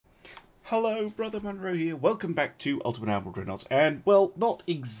Hello, Brother Monroe here. Welcome back to Ultimate Admiral Dreadnoughts. And, well, not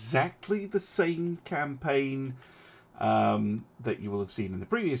exactly the same campaign that you will have seen in the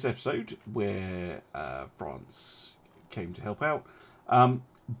previous episode, where France came to help out,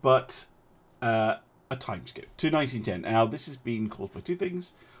 but a time skip to 1910. Now, this has been caused by two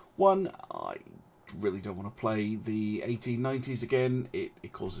things. One, I really don't want to play the 1890s again.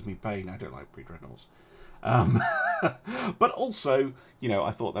 It causes me pain. I don't like pre-Dreadnoughts. But also, you know,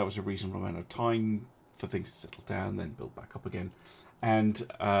 I thought that was a reasonable amount of time for things to settle down, then build back up again.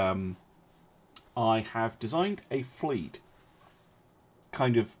 And I have designed a fleet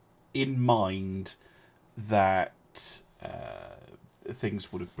kind of in mind that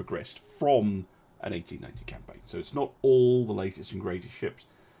things would have progressed from an 1890 campaign. So it's not all the latest and greatest ships.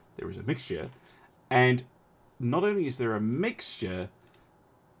 There is a mixture. And not only is there a mixture,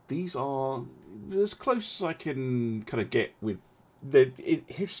 these are as close as I can kind of get with the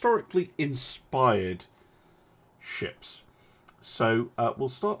historically inspired ships. So we'll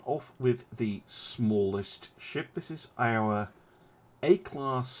start off with the smallest ship. This is our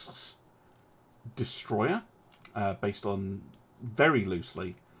A-class destroyer, based on, very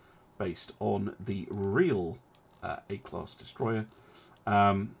loosely, based on the real A-class destroyer.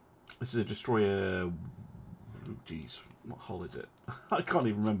 This is a destroyer, geez, what hull is it? I can't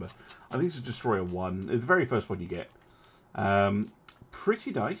even remember. I think it's a Destroyer 1. It's the very first one you get.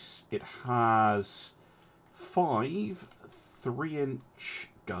 Pretty nice. It has 5 3-inch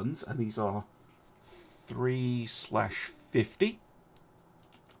guns, and these are 3/50.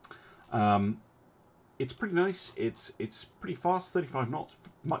 It's pretty nice. It's pretty fast, 35 knots,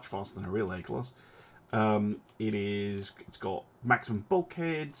 much faster than a real A-class. It's got maximum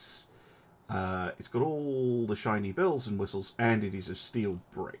bulkheads. It's got all the shiny bells and whistles, and it is a steel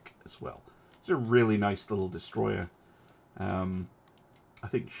brick as well. It's a really nice little destroyer. I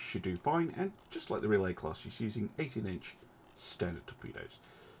think she should do fine, and just like the real A-class, she's using 18-inch standard torpedoes.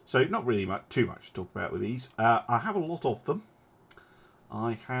 So not really too much to talk about with these. I have a lot of them.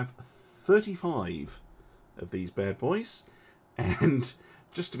 I have 35 of these bad boys, and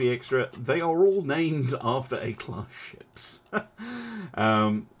just to be extra, they are all named after A-class ships.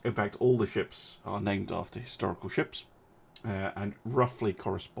 In fact, all the ships are named after historical ships and roughly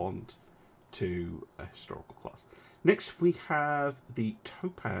correspond to a historical class. Next, we have the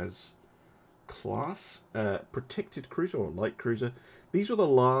Topaz class, protected cruiser or light cruiser. These were the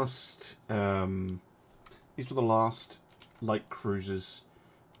last. These were the last light cruisers,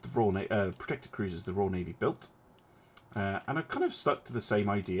 the Royal protected cruisers the Royal Navy built. And I've kind of stuck to the same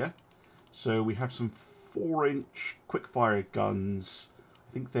idea. So we have some 4-inch quick-fire guns.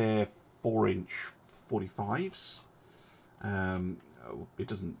 I think they're 4-inch 45s. It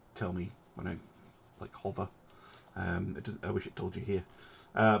doesn't tell me when I hover. I wish it told you here.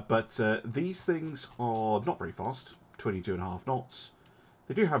 But these things are not very fast, 22.5 knots.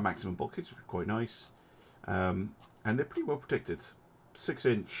 They do have maximum bulkheads, which are quite nice. And they're pretty well protected.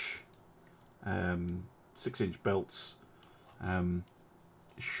 6-inch belts.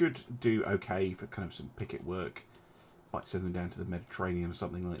 Should do okay for kind of some picket work. Might send them down to the Mediterranean or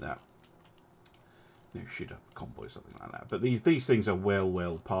something like that. You know, shoot up a convoy or something like that. But these things are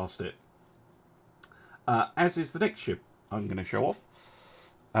well past it. As is the next ship I'm going to show off.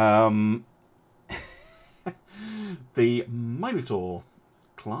 The Minotaur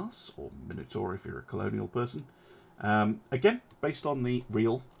class, or Minotaur if you're a colonial person. Again, based on the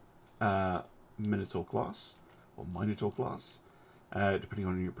real Minotaur class, or Minotaur class, depending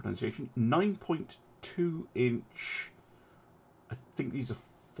on your pronunciation. 9.2-inch, I think these are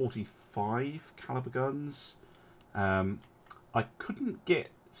 45 caliber guns. I couldn't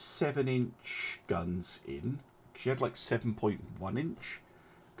get 7-inch guns in. She had like 7.1-inch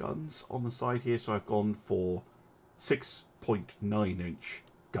guns on the side here, so I've gone for 6.9-inch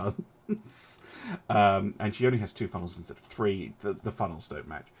guns. And she only has 2 funnels instead of 3. The funnels don't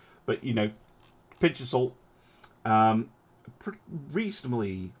match. But, you know, pinch of salt.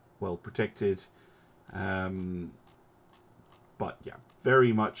 Reasonably well protected. But, yeah,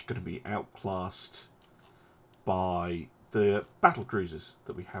 very much going to be outclassed by the battle cruisers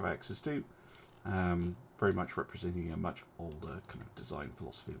that we have access to. Very much representing a much older kind of design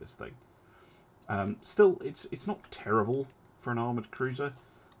philosophy of this thing. Still, it's not terrible for an armoured cruiser.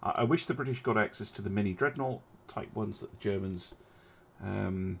 I wish the British got access to the mini Dreadnought type ones that the Germans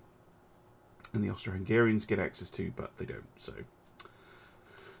and the Austro-Hungarians get access to, but they don't. So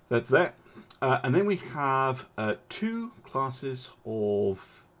that's that. And then we have 2 classes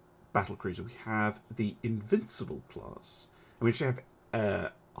of battle cruiser. We have the Invincible class, and we actually have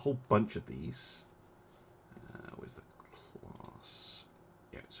a whole bunch of these. Where's the class?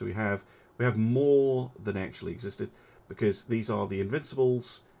 Yeah, so we have We have more than actually existed, because these are the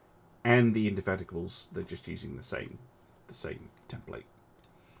Invincibles and the Indefatigables. They're just using the same template,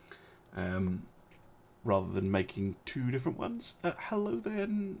 rather than making two different ones. Hello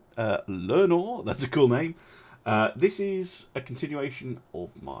then, Lernor. That's a cool name. This is a continuation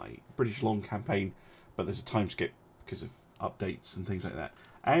of my British Long campaign, but there's a time skip because of updates and things like that.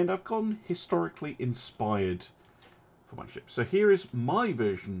 And I've gone historically inspired for my ship. So here is my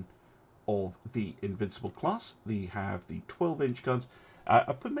version of the Invincible class. They have the 12-inch guns.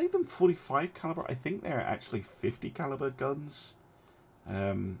 I've made them 45 caliber. I think they're actually 50 caliber guns.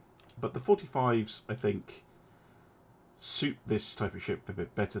 But the 45s, I think, suit this type of ship a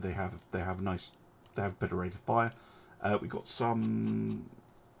bit better. They have better rate of fire. We got some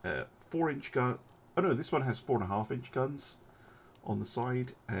 4-inch gun. Oh no, this one has 4.5-inch guns on the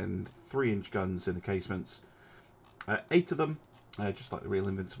side and 3-inch guns in the casements. 8 of them, just like the real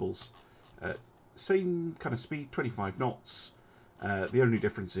Invincibles. Same kind of speed, 25 knots. The only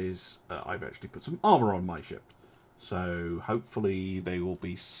difference is I've actually put some armour on my ship. So hopefully they will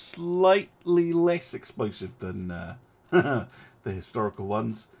be slightly less explosive than the historical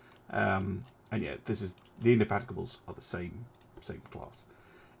ones. And yeah, this is the Indefatigables are the same class.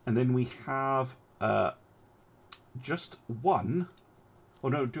 And then we have just one. Oh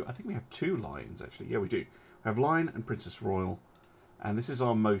no, I think we have 2 lions actually. Yeah, we do. We have Lion and Princess Royal, and this is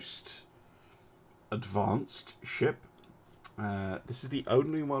our most advanced ship. This is the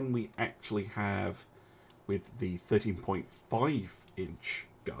only one we actually have with the 13.5-inch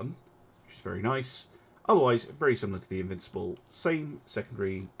gun, which is very nice. Otherwise, very similar to the Invincible. Same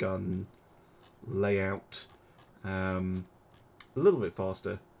secondary gun layout. A little bit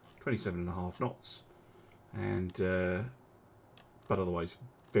faster, 27.5 knots. And but otherwise,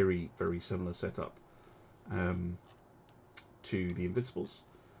 very, very similar setup to the Invincibles.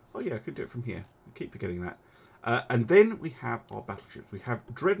 Oh yeah, I could do it from here. I keep forgetting that. And then we have our battleships. We have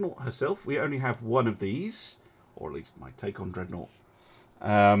Dreadnought herself. We only have one of these, or at least my take on Dreadnought.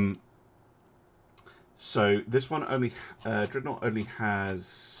 So this one only, Dreadnought only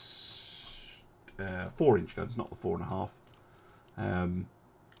has 4-inch guns, not the 4.5.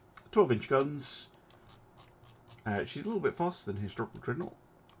 12-inch guns. She's a little bit faster than historical Dreadnought.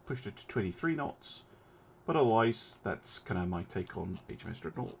 Pushed her to 23 knots. But otherwise, that's kind of my take on HMS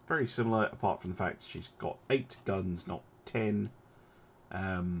Dreadnought. Very similar, apart from the fact she's got 8 guns, not 10.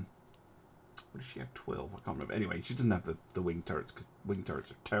 What does she have? 12? I can't remember. Anyway, she doesn't have the wing turrets, because wing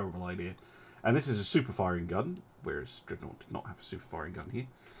turrets are a terrible idea. And this is a super firing gun, whereas Dreadnought did not have a super firing gun here.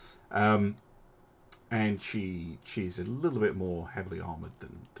 And she's a little bit more heavily armoured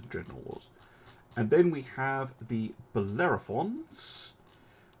than Dreadnought was. And then we have the Bellerophons,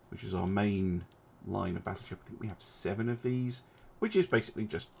 which is our main line of battleship. I think we have 7 of these, which is basically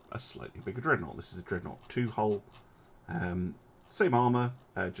just a slightly bigger Dreadnought. This is a Dreadnought 2 hull. Same armour,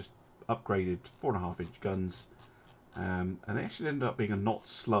 just upgraded 4.5-inch guns. And they actually ended up being a knot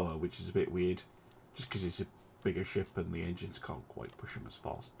slower, which is a bit weird, just because it's a bigger ship and the engines can't quite push them as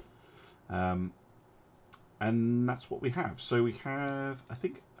fast. And that's what we have. So we have, I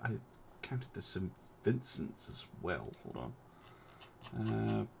think I counted the St. Vincent's as well. Hold on.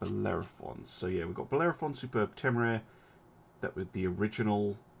 Bellerophons. So yeah, we've got Bellerophon, Superb, Temeraire. That was the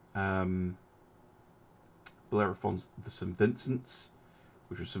original Bellerophons, the St. Vincent's,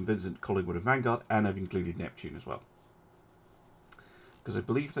 which was St. Vincent, Collingwood and Vanguard, and I've included Neptune as well. Because I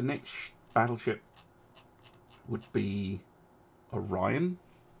believe the next battleship would be Orion,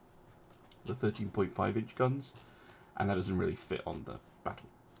 the 13.5-inch guns, and that doesn't really fit on the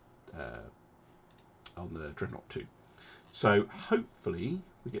battle on the Dreadnought 2. So hopefully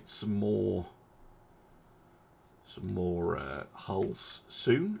we get some more hulls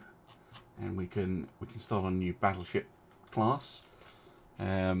soon, and we can start on a new battleship class.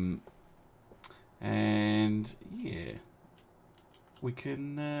 And yeah, we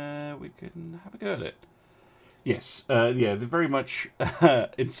can have a go at it. Yes, yeah, they're very much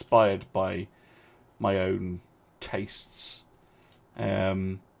inspired by my own tastes.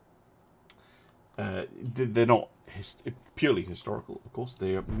 They're not purely historical, of course.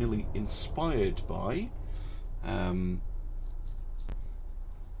 They are merely inspired by, and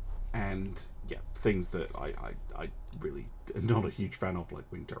yeah, things that I really am not a huge fan of, like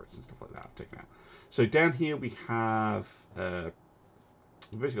wing turrets and stuff like that. I've taken out. So down here we have we've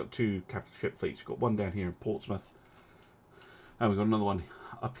basically got 2 capital ship fleets. We've got one down here in Portsmouth, and we've got another one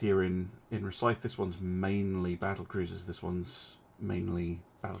up here in Rosyth. This one's mainly battle cruisers. This one's mainly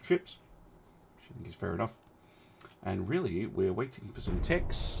battleships, which I think is fair enough. And really, we're waiting for some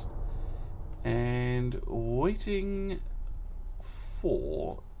techs and waiting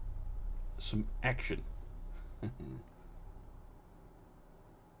for some action.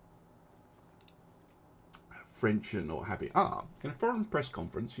 French are not happy. In a foreign press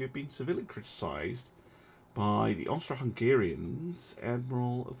conference, you have been severely criticised by the Austro-Hungarians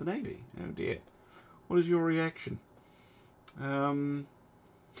Admiral of the Navy. Oh dear. What is your reaction? It's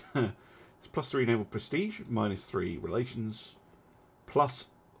 +3 naval prestige, -3 relations,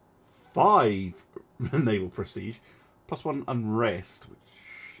 +5 naval prestige, +1 unrest,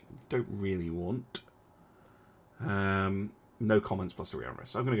 which you don't really want. No comments, +3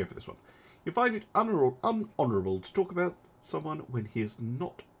 unrest. So I'm going to go for this one. You find it unhonourable to talk about someone when he is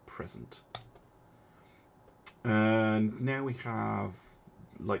not present. And now we have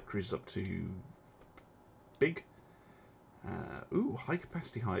light cruisers up to big. Ooh, high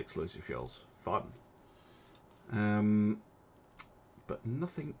capacity, high explosive shells. Fun. But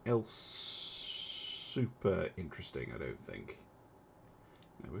nothing else super interesting, I don't think.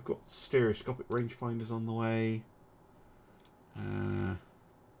 Now, we've got stereoscopic rangefinders on the way.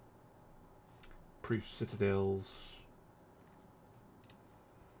 Proof citadels.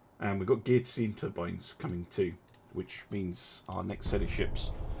 And we've got geared steam turbines coming too, which means our next set of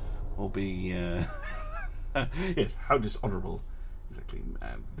ships will be... yes, how dishonourable. Exactly.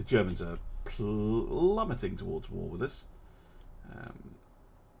 The Germans are plummeting towards war with us.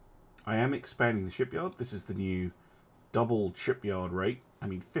 I am expanding the shipyard. This is the new double shipyard rate. I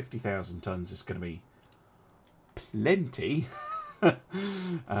mean, 50,000 tons is going to be plenty.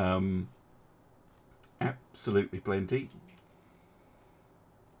 Absolutely plenty.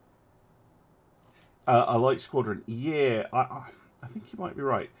 A light squadron. Yeah, I think you might be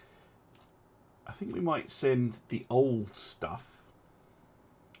right. I think we might send the old stuff.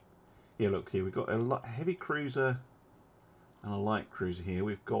 Yeah, look here. We've got a heavy cruiser and a light cruiser here.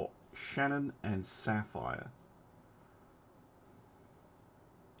 We've got Shannon and Sapphire.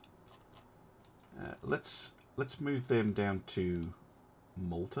 Let's move them down to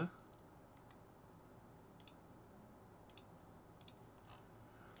Malta.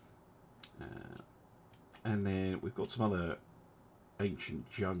 And then we've got some other ancient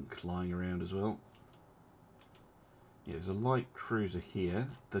junk lying around as well. Yeah, there's a light cruiser here,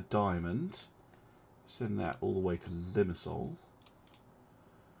 the Diamond. Send that all the way to Limassol.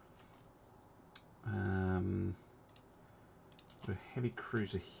 A heavy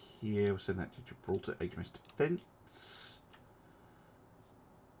cruiser here. We'll send that to Gibraltar, HMS Defence.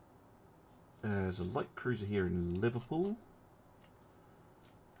 There's a light cruiser here in Liverpool.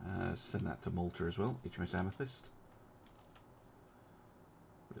 Send that to Malta as well, HMS Amethyst.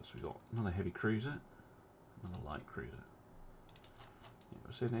 What else we got? Another heavy cruiser, another light cruiser. Yeah,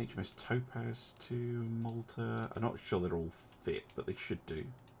 we'll send HMS Topaz to Malta. I'm not sure they're all fit, but they should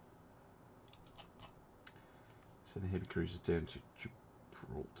do. Send the heavy cruiser down to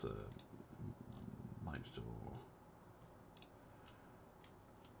Gibraltar.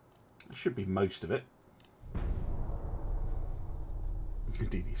 That should be most of it.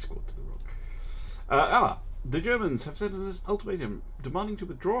 DD squad to the rock. The Germans have sent an ultimatum demanding to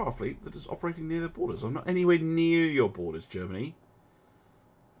withdraw our fleet that is operating near their borders. I'm not anywhere near your borders, Germany.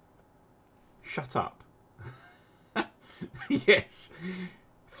 Shut up. Yes.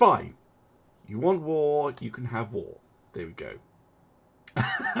 Fine. You want war, you can have war. There we go.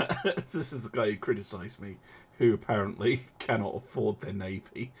 This is the guy who criticised me, who apparently cannot afford their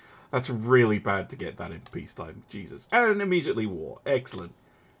navy. That's really bad to get that in peacetime. Jesus. And immediately war. Excellent.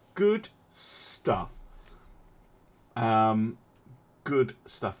 Good stuff. Good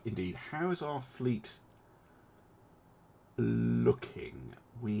stuff indeed. How is our fleet looking?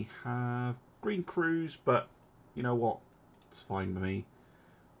 We have green crews, but you know what? It's fine with me.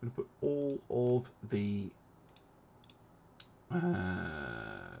 I'm going to put all of the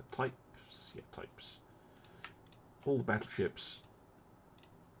types. Yeah, types. All the battleships.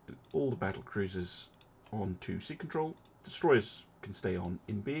 All the battle cruisers onto sea control. Destroyers can stay on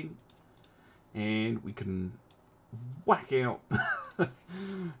in being, and we can whack out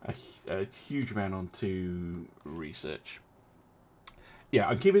a huge amount onto research. Yeah,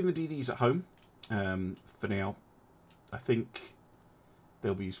 I'm keeping the DDs at home for now. I think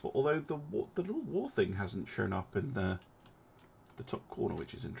they'll be useful. Although the little war thing hasn't shown up in the top corner,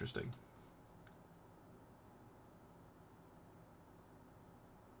 which is interesting.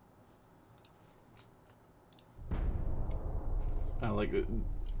 Like,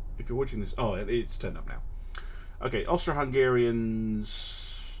 if you're watching this... Oh, it's turned up now. Okay,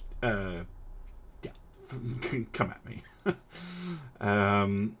 Austro-Hungarians... yeah, come at me.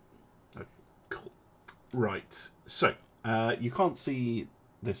 Okay, cool. Right, so, you can't see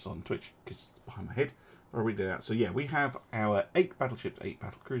this on Twitch because it's behind my head. I'll read it out. So, yeah, we have our 8 battleships, 8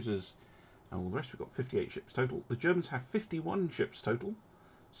 battle cruisers, And all the rest, we've got 58 ships total. The Germans have 51 ships total.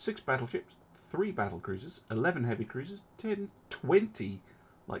 6 battleships, 3 battle cruisers, 11 heavy cruisers, 20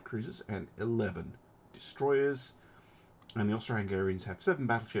 light cruisers, and 11 destroyers. And the Austro-Hungarians have 7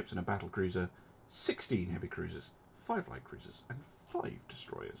 battleships and a battle cruiser, 16 heavy cruisers, 5 light cruisers, and 5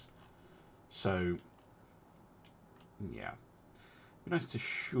 destroyers. So, yeah. It'd be nice to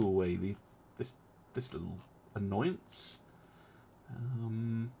shoo away this little annoyance.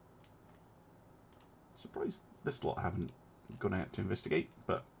 Surprised this lot haven't gone out to investigate,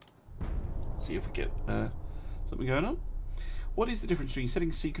 but see if we get something going on. What is the difference between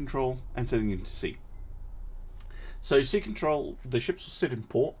setting sea control and setting them to sea? So sea control, the ships will sit in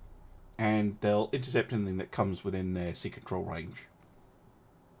port and they'll intercept anything that comes within their sea control range.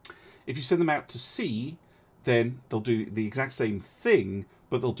 If you send them out to sea, then they'll do the exact same thing,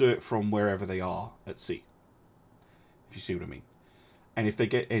 but they'll do it from wherever they are at sea. If you see what I mean. And if they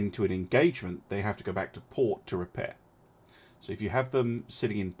get into an engagement, they have to go back to port to repair. So if you have them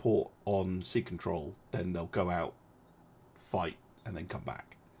sitting in port on sea control, then they'll go out, fight, and then come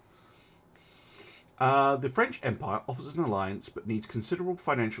back. The French Empire offers an alliance, but needs considerable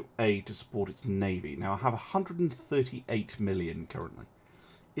financial aid to support its navy. Now, I have 138 million currently.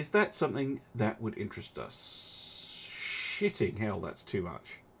 Is that something that would interest us? Shitting hell, that's too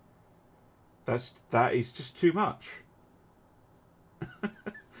much. That is just too much.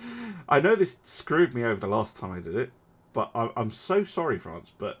 I know this screwed me over the last time I did it, but I'm so sorry,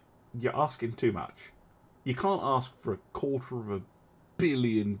 France, but you're asking too much. You can't ask for $250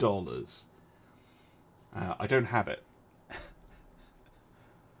 million. I don't have it.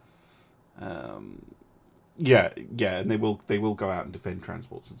 Yeah, and they will go out and defend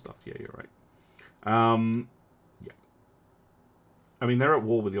transports and stuff. Yeah, you're right. Yeah. I mean, they're at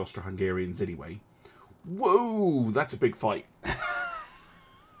war with the Austro-Hungarians anyway. Whoa, that's a big fight.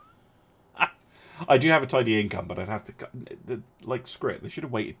 I do have a tidy income, but I'd have to... Like, screw it. They should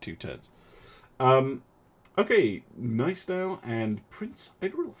have waited 2 turns. Okay, Nice now and Prince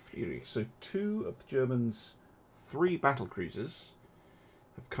Admiral Fury. So 2 of the Germans' 3 battle cruisers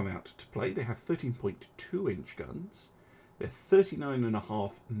have come out to play. They have 13.2-inch guns. They're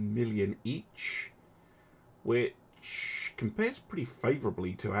 39.5 million each, which compares pretty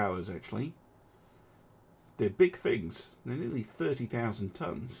favourably to ours, actually. They're big things. They're nearly 30,000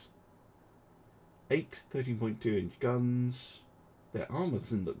 tons. 8 13.2-inch guns. Their armour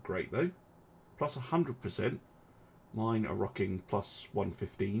doesn't look great, though. Plus 100%. Mine are rocking plus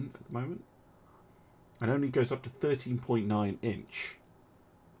 115 at the moment. And only goes up to 13.9 inch.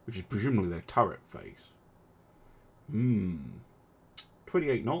 Which is presumably their turret phase.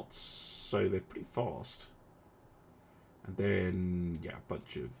 28 knots, so they're pretty fast. And then, yeah, a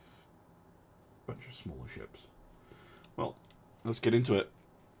bunch of smaller ships. Well, let's get into it.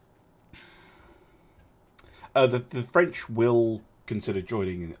 The French will consider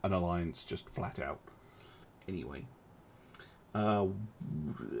joining an alliance just flat out. Anyway,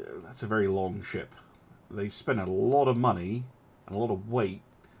 that's a very long ship. They spent a lot of money and a lot of weight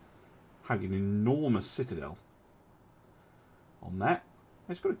having an enormous citadel on that.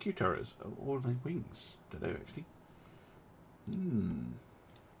 It's got a Q turret, or are they wings? I don't know actually.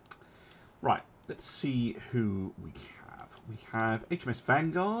 Right, let's see who we have. We have HMS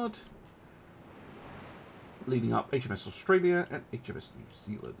Vanguard, leading up HMS Australia and HMS New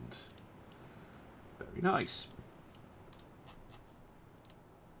Zealand. Very nice.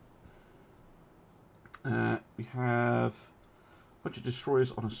 We have a bunch of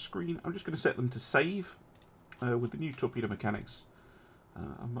destroyers on a screen. I'm just going to set them to save. With the new torpedo mechanics,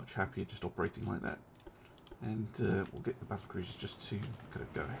 I'm much happier just operating like that. And we'll get the battle cruisers just to kind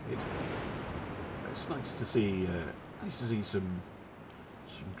of go ahead. It's nice to see some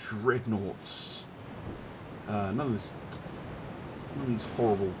dreadnoughts. None of these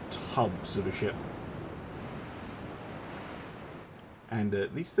horrible tubs of a ship. And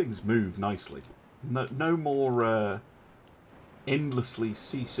these things move nicely. No more endlessly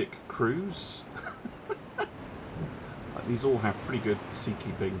seasick crews. These all have pretty good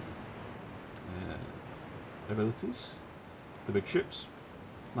seakeeping abilities. The big ships,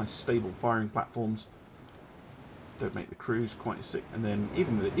 nice stable firing platforms. Don't make the crews quite as sick. And then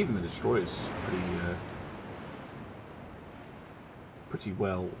even the destroyers pretty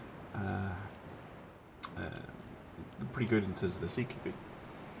well, pretty good in terms of the seakeeping.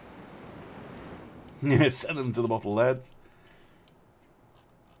 Send them to the bottle, lads.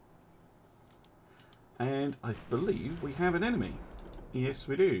 And I believe we have an enemy. Yes,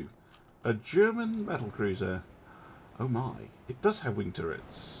 we do. A German battlecruiser. Oh my. It does have wing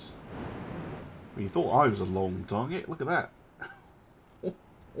turrets. Well, you thought I was a long target. Look at that.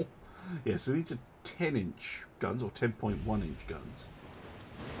 Yeah, so these are 10-inch guns, or 10.1-inch guns.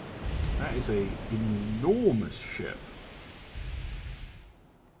 That is a enormous ship.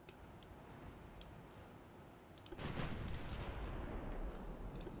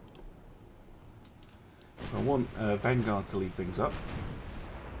 So I want Vanguard to lead things up,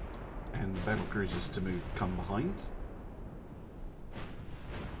 and the battle cruisers to come behind.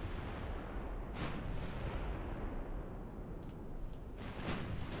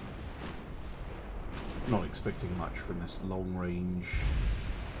 Not expecting much from this long-ranged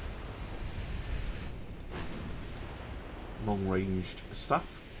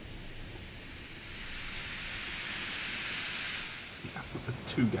stuff. Yeah,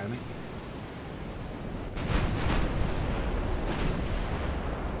 2 damage.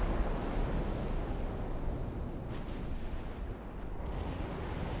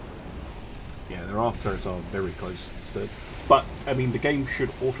 Yeah, their aft turrets are very close instead. But, I mean, the game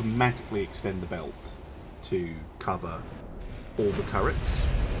should automatically extend the belt to cover all the turrets.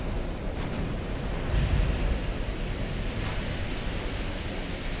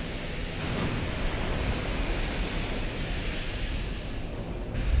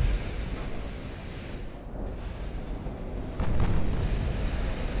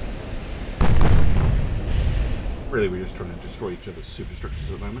 Really, we're just trying to destroy each other's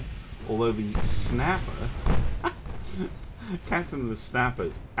superstructures at the moment. Although the snapper, Captain of the Snapper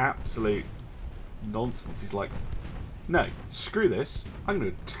is absolute nonsense. He's like, no, screw this. I'm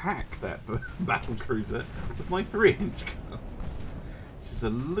going to attack that battle cruiser with my 3-inch guns. Which is a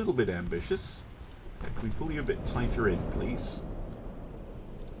little bit ambitious. Can we pull you a bit tighter in, please?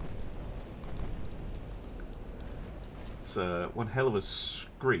 It's one hell of a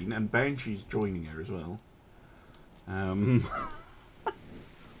screen, and Banshee's joining her as well.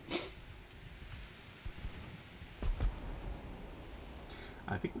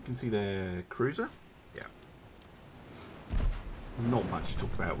 I think we can see their cruiser. Yeah. Not much to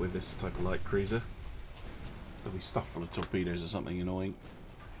talk about with this type of light cruiser. There'll be stuff full of torpedoes or something annoying.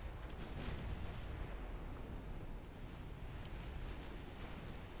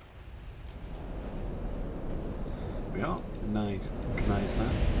 We are. Nice now. Nice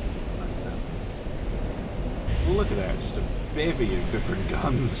now. Look at that, just a bevy of different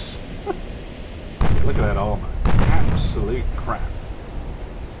guns. Look at that armour. Absolute crap.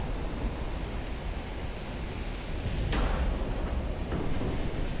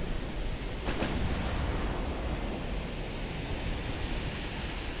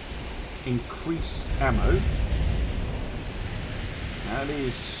 Increased ammo. That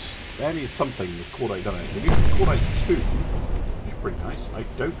is something with Cordite done. We get Cordite 2, which is pretty nice. I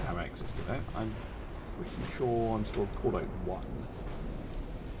don't have access to that. I'm pretty sure I'm still Cordite 1.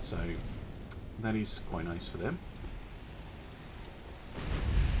 So that is quite nice for them.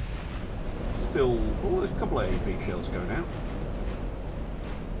 Still, oh, there's a couple of AP shells going out.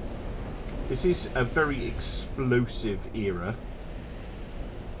 This is a very explosive era.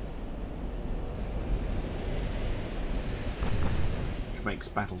 Which makes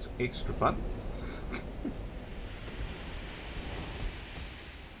battles extra fun.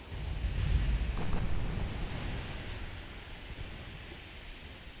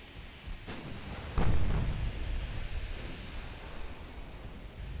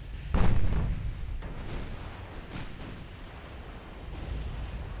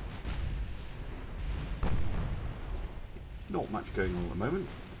 Not much going on at the moment.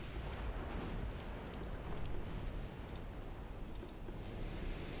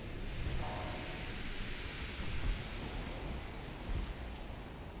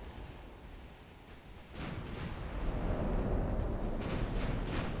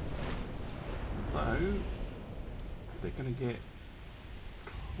 Though, they're going to get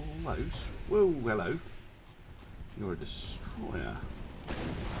close. Whoa, hello. You're a destroyer.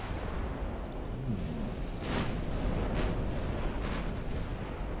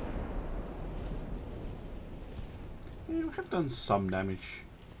 Yeah, we have done some damage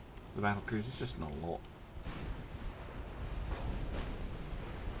to the battle cruisers, just not a lot.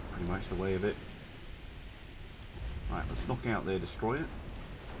 Pretty much the way of it. Right, let's knock out their destroyer.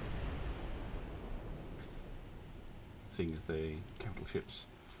 Seeing as the capital ships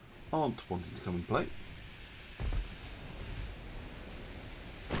aren't wanting to come and play.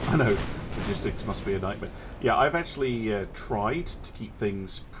 I know, logistics must be a nightmare. Yeah, I've actually tried to keep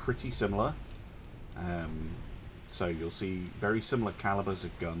things pretty similar. So you'll see very similar calibers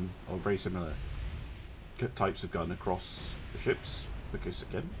of gun, or very similar types of gun across the ships, because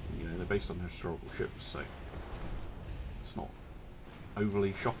again, you know, they're based on historical ships, so it's not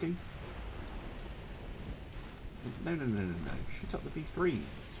overly shocking. No, shoot up the V3.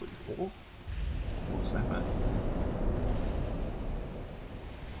 What's 44. What's that about?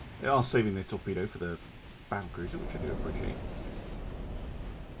 They are saving their torpedo for the battle cruiser, which I do appreciate.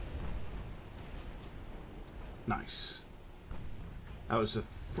 Nice. That was a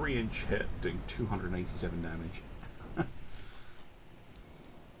 3-inch hit doing 287 damage.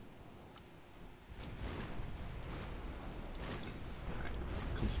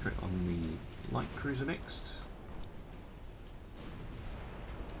 Concentrate on the light cruiser next.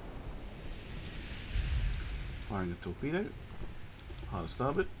 Firing a torpedo. Hard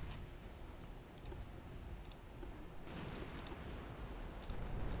starboard.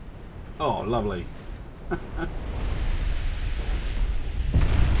 Oh, lovely.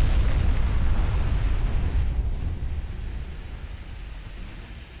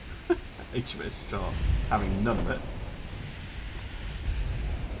 HMS Sharp having none of it.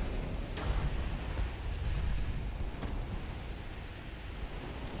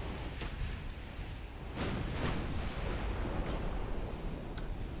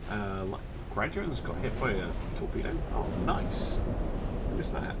 Graduate's got hit by a torpedo. Oh, nice.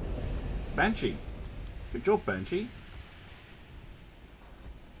 Who's that? Banshee. Good job, Banshee.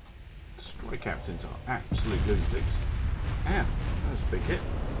 Destroy captains are absolute lunatics. Ow, that was a big hit.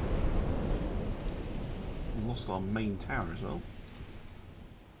 We lost our main tower as well.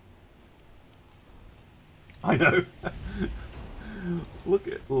 I know. Look,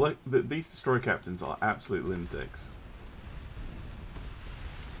 these destroy captains are absolute lunatics.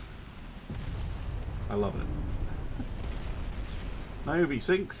 I love it. Niobe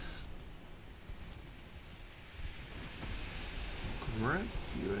sinks. Graduates.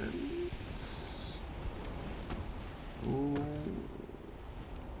 Ooh.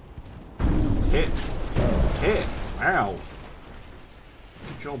 Hit. Hit. Ow.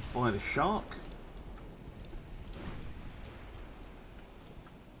 Good job by the shark.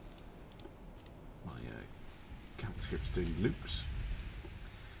 My camp ship's doing loops.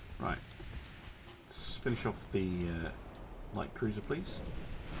 Right. Finish off the light cruiser, please.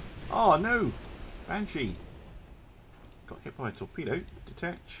 Oh no! Banshee! Got hit by a torpedo.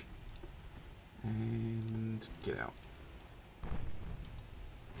 Detach. And get out.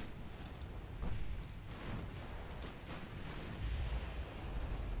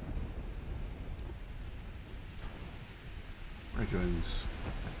 Regiments,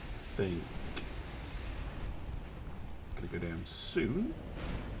 I think, gonna go down soon.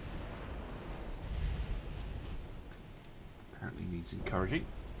 Apparently needs encouraging.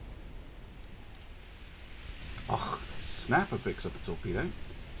 Oh, Snapper picks up a torpedo.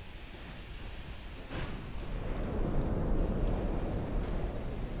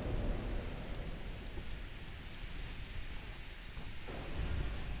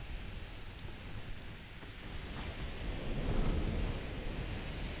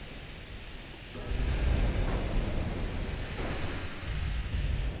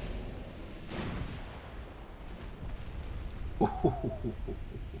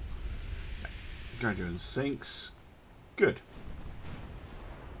 Graduate sinks. Good.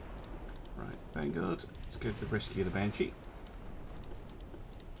 Right, Vanguard. Let's go to the rescue of the Banshee.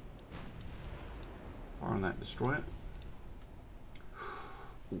 Fire on that destroyer.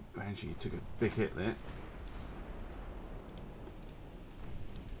 Ooh, Banshee took a big hit there.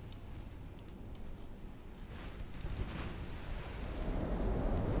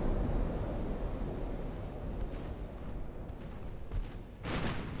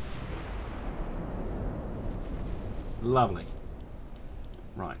 Lovely.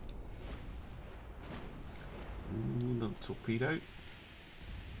 Right. Another torpedo.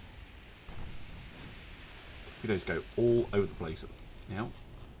 Torpedoes go all over the place now.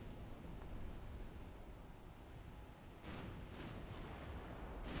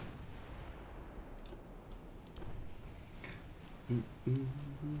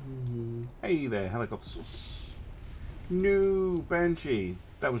 Hey there, helicopters. No, Banshee.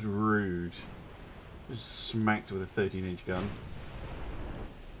 That was rude. Just smacked with a 13-inch gun.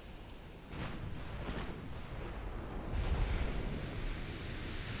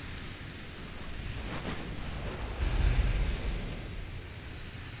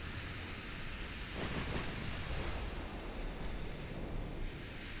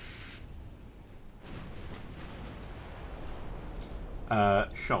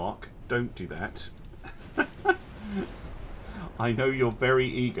 Shark, don't do that. I know you're very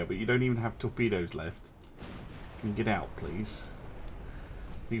eager, but you don't even have torpedoes left. Can you get out, please?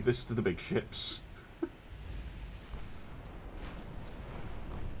 Leave this to the big ships.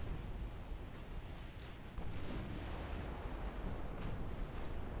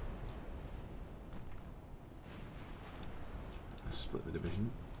 Split the division.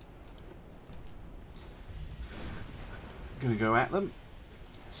 Gonna go at them.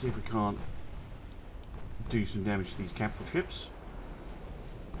 See if we can't do some damage to these capital ships.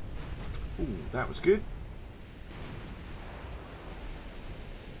 Ooh, that was good.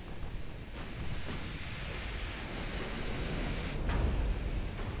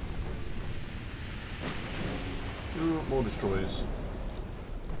 Ooh, more destroyers.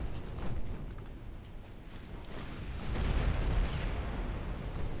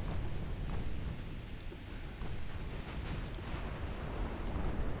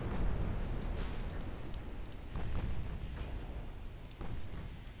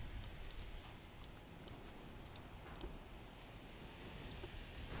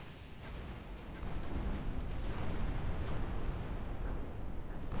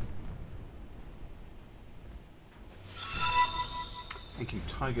 Thank you,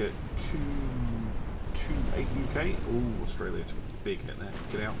 Tiger 228 UK. Oh, Australia took a big hit there.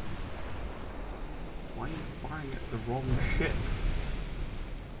 Get out. Why are you firing at the wrong ship?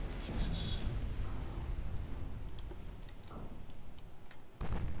 Jesus.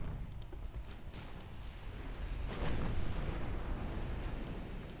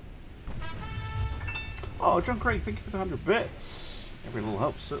 Oh, John Craig, thank you for the 100 bits. Every little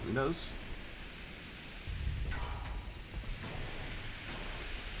help certainly does.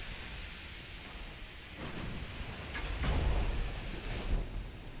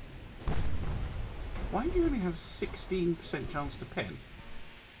 Why do you only have 16% chance to pen?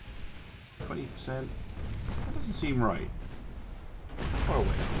 20%? That doesn't seem right. How far away?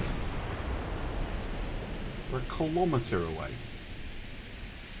 We're a kilometre away.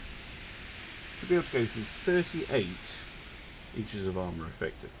 Should be able to go through 38 inches of armour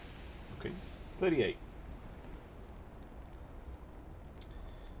effective. Okay, 38.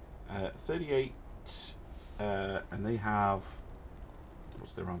 38, and they have...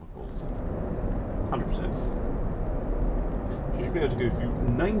 What's their armour quality? 100%. You should be able to go through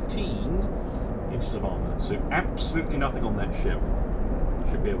 19 inches of armour. So absolutely nothing on that ship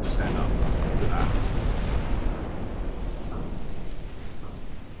should be able to stand up to that.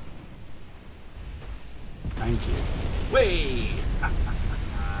 Thank you. Whey!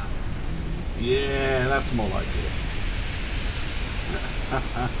 Yeah, that's more like it.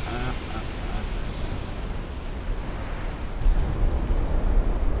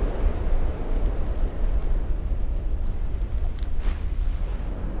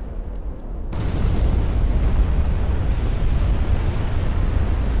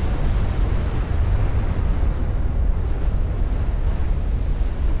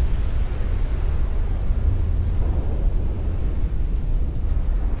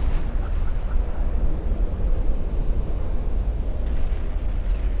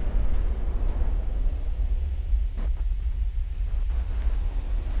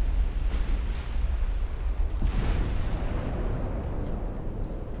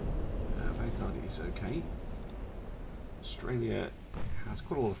 Okay. Australia has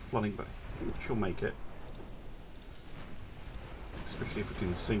quite a lot of flooding, but I think she'll make it. Especially if we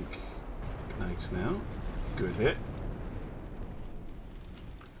can sink Knags now. Good hit.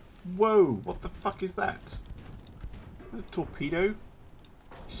 Whoa! What the fuck is that? A torpedo? You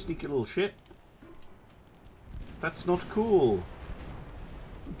sneaky little shit. That's not cool.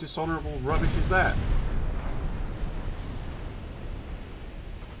 What dishonourable rubbish is that?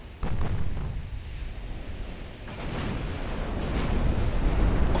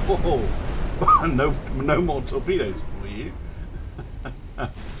 Oh, no more torpedoes for you.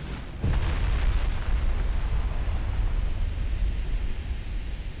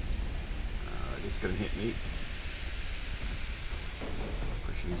 It's going to hit me.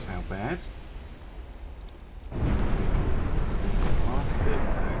 Question is how bad. Blast it.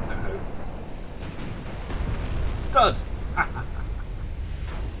 No. Dud!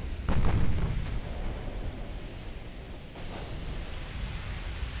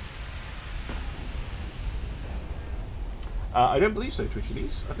 I don't believe so,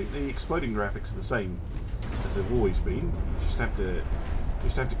 Twitchyknees. I think the exploding graphics are the same as they've always been. You just have to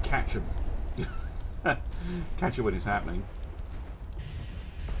catch them. Catch it when it's happening.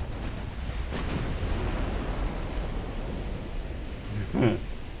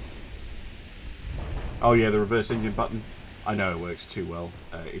 Oh yeah, the reverse engine button. I know it works too well.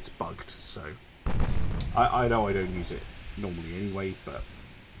 It's bugged, so I know I don't use it normally anyway, but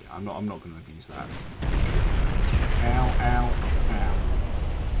yeah, I'm not going to abuse that. Ow, ow, ow.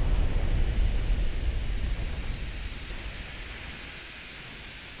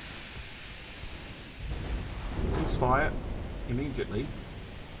 Please fire immediately.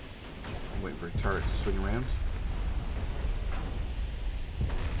 I'm waiting for a turret to swing around.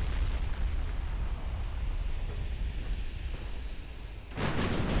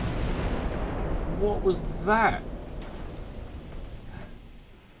 What was that?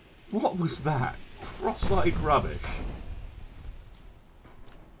 What was that? Cross-eyed rubbish.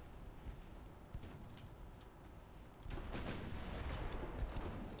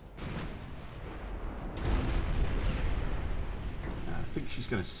 I think she's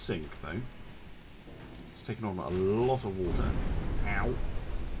going to sink, though. It's taking on a lot of water. Ow.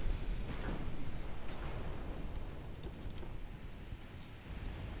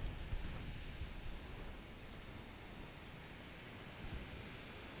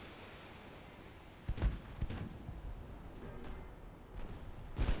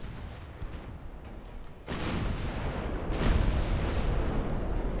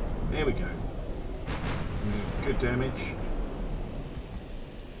 There we go. Good damage.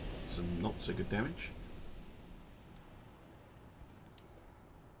 Some not so good damage.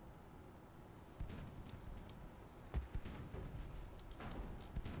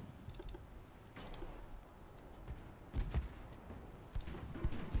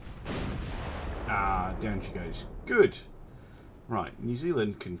 Ah, down she goes. Good. Right, New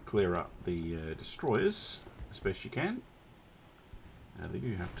Zealand can clear up the destroyers as best she can. They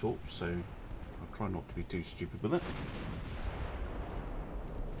do have torps, so I'll try not to be too stupid with it.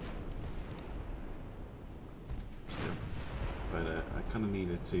 Still, but I kind of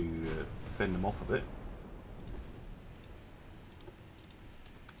needed to fend them off a bit,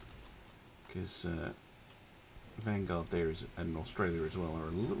 because Vanguard there is, and Australia as well, are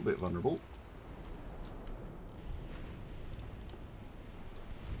a little bit vulnerable.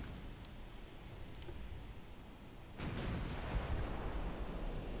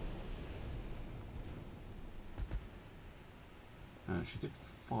 She did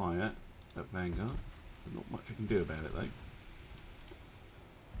fire at Vanguard, but not much you can do about it though.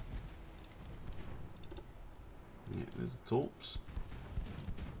 Yeah, there's the torps.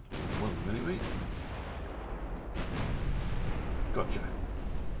 One of them anyway. Gotcha.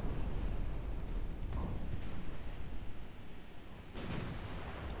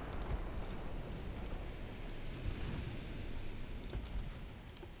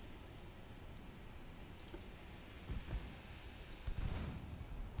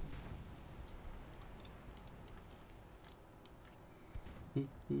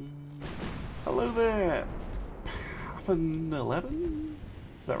 Hello there, Puffin 11.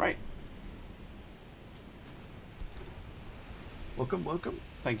 Is that right? Welcome, welcome.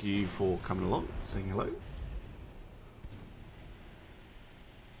 Thank you for coming along, saying hello.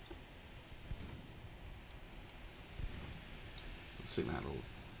 Let's see that little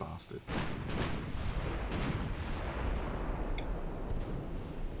bastard.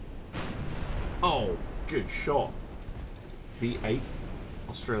 Oh, good shot. V8.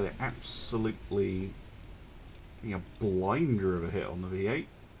 Australia absolutely getting a blinder of a hit on the V8.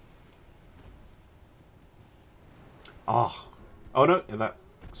 Ah. Oh no, that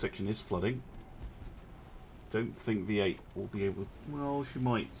section is flooding. Don't think V8 will be able to, well, she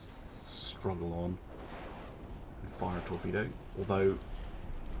might struggle on and fire a torpedo, although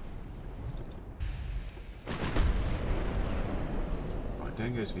right,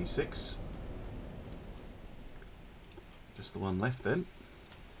 down goes V6. Just the one left then.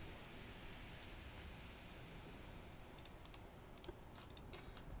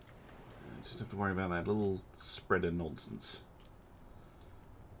 Just have to worry about that little spreader nonsense.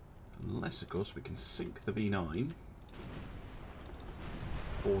 Unless, of course, we can sink the V9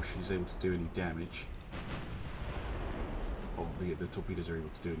 before she's able to do any damage. Or the torpedoes are able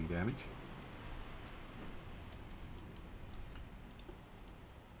to do any damage.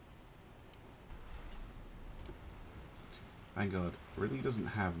 Vanguard really doesn't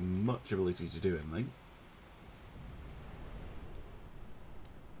have much ability to do anything.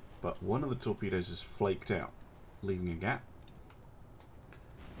 But one of the torpedoes is flaked out, leaving a gap.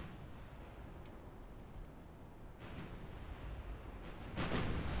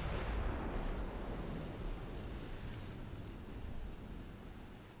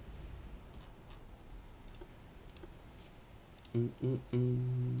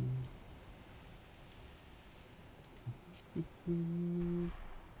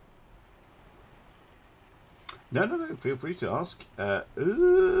 No, feel free to ask. As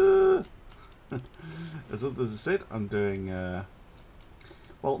I said, I'm doing,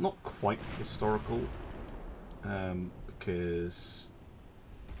 well, not quite historical, because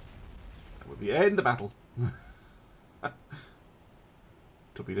that would be end the battle.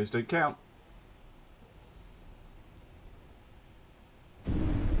 Torpedoes don't count.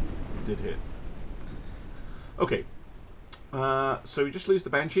 Did hit. Okay, so we just lose the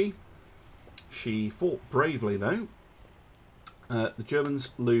Banshee. She fought bravely though. The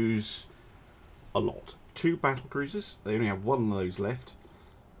Germans lose a lot. 2 battle cruisers. They only have 1 of those left.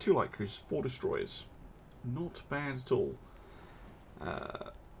 2 light cruisers, 4 destroyers. Not bad at all.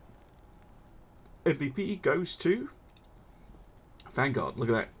 MVP goes to Vanguard. Look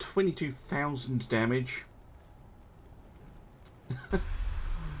at that, 22,000 damage.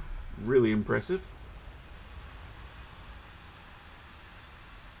 Really impressive.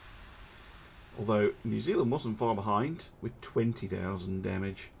 Although New Zealand wasn't far behind with 20,000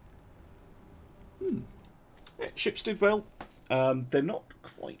 damage. Yeah, ships did well. They're not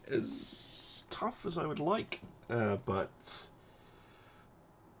quite as tough as I would like, but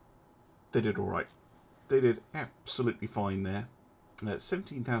they did alright. They did absolutely fine there.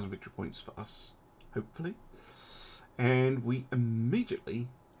 17,000 victory points for us, hopefully. And we immediately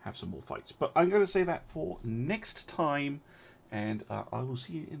have some more fights. But I'm going to say that for next time, and I will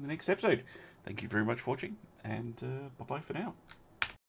see you in the next episode. Thank you very much for watching, and bye-bye for now.